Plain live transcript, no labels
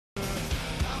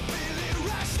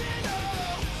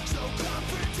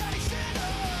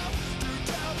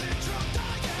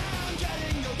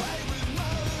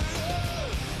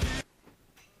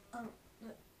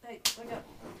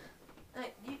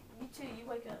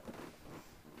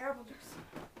apple juice.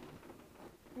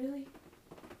 Really?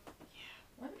 Yeah.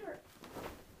 Wonder.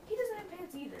 He doesn't have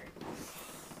pants either.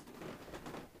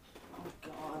 Oh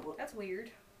God. What? That's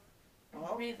weird.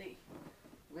 Well, Really?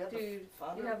 we have Dude, to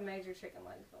find you her. have major chicken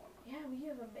legs going on. Yeah, we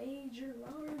have a major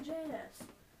large ass.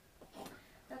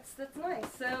 That's nice.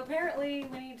 So apparently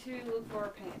we need to look for our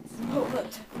pants. Oh, look.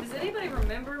 Does anybody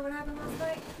remember what happened last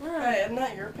night? Hey, isn't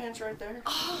that your pants right there?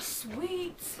 Oh,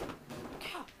 sweet.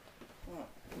 Oh,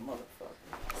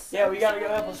 motherfucker. Yeah, we gotta go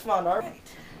help us find our.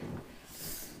 Right.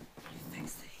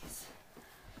 Fix these.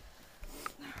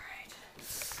 Alright.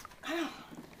 Ow.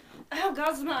 Ow,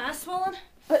 God, is my ass swollen?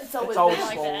 But it's always swollen.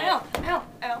 Like that. Ow, ow,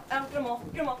 ow, ow. Get him off.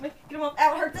 Get him off me. Get him off.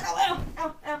 Ow, it hurts. Ow, ow,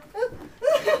 ow, ow.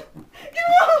 Get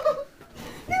him off.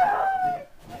 Get him off.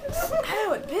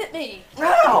 Ow, it bit me.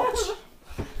 Ouch!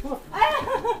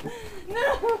 Ow.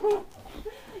 No.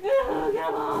 No, get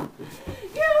him off.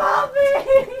 Get him off me.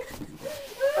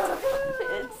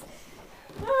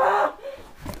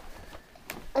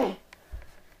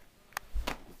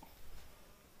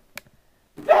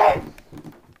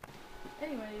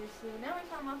 Anyways, so now we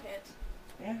found my pants.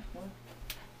 Yeah, well,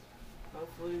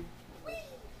 hopefully.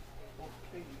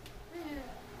 Okay. Yeah,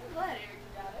 I'm glad Eric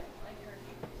got it. Like her.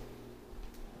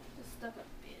 Just stuck up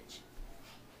bitch.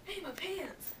 Hey, my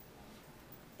pants.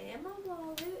 And my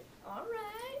wallet.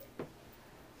 Alright.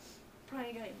 Probably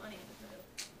ain't got any money in it though.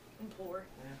 I'm poor.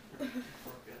 Yeah,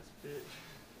 broke ass bitch.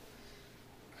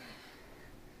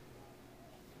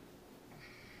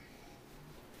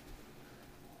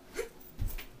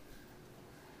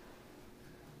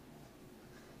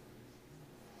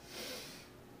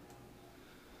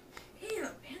 Damn,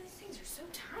 man, these things are so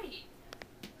tight.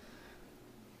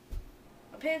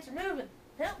 My pants are moving.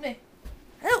 Help me.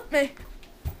 Help me.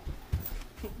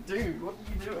 Dude, what are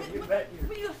you doing? Get back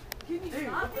here. Can you Dude,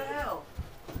 stop what the me? hell?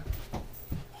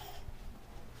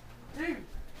 Dude,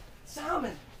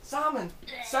 Simon, Simon,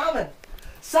 Simon,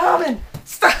 Simon,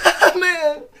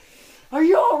 Simon! Are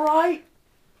you alright?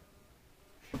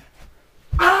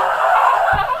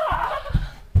 Ah!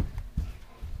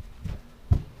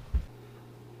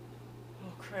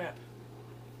 Oh crap.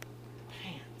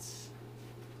 Pants.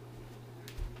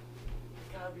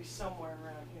 Gotta be somewhere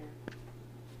around here.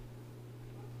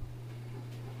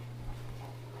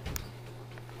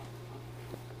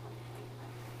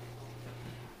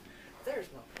 There's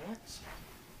my pants.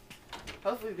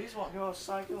 Hopefully these won't go off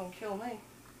cycle and kill me.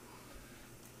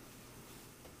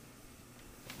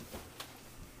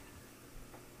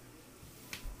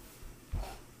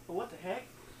 But what the heck?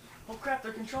 Oh crap,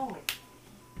 they're controlling me.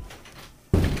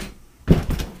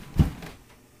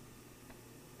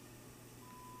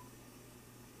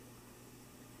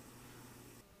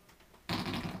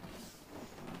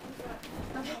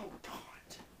 Oh, darn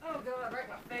it. Oh god, right in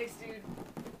my face, dude.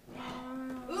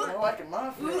 You're liking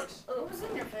my face. What was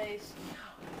in your face?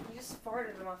 You just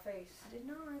farted in my face. I did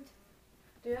not.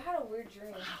 Dude, I had a weird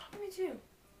dream. Me too.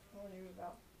 What was yours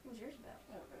about? What was yours about?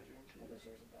 I have a bad dream, too. What was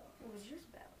yours about? What was yours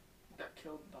about? Got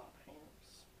killed by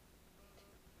pants.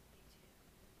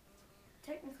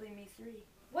 Technically, me three.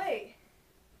 Wait.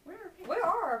 Where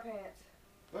are our pants?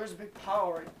 There's a big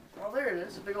pile right. Oh, there it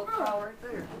is. A big old pile right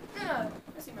there. Yeah,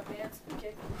 I see my pants.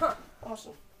 Okay. Huh.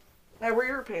 Awesome. Now, where are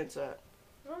your pants at?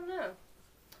 I don't know.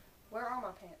 Where are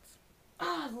my pants?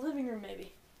 Ah, the living room,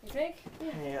 maybe. You think?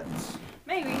 Yeah. Pants.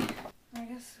 Maybe. I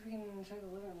guess we can check the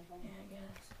living room or something. Yeah, I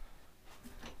guess.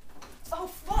 Oh,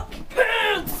 fuck!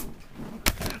 Pants!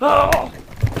 Oh!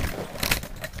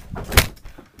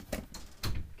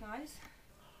 Guys?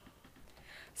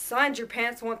 Signs your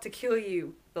pants want to kill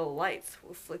you. The lights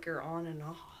will flicker on and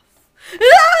off.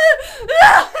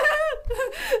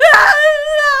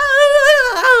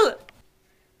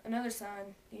 Another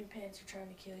sign your pants are trying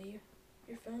to kill you.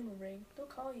 Your phone will ring. They'll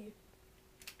call you.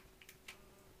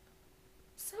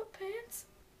 Sup, pants?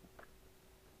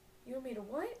 You want me to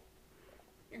what?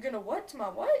 You're gonna what to my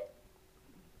what?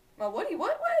 My whaty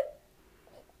what?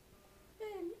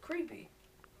 Man, you're creepy.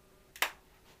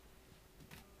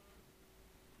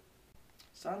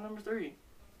 Sign number 3.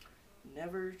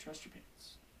 Never trust your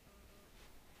pants.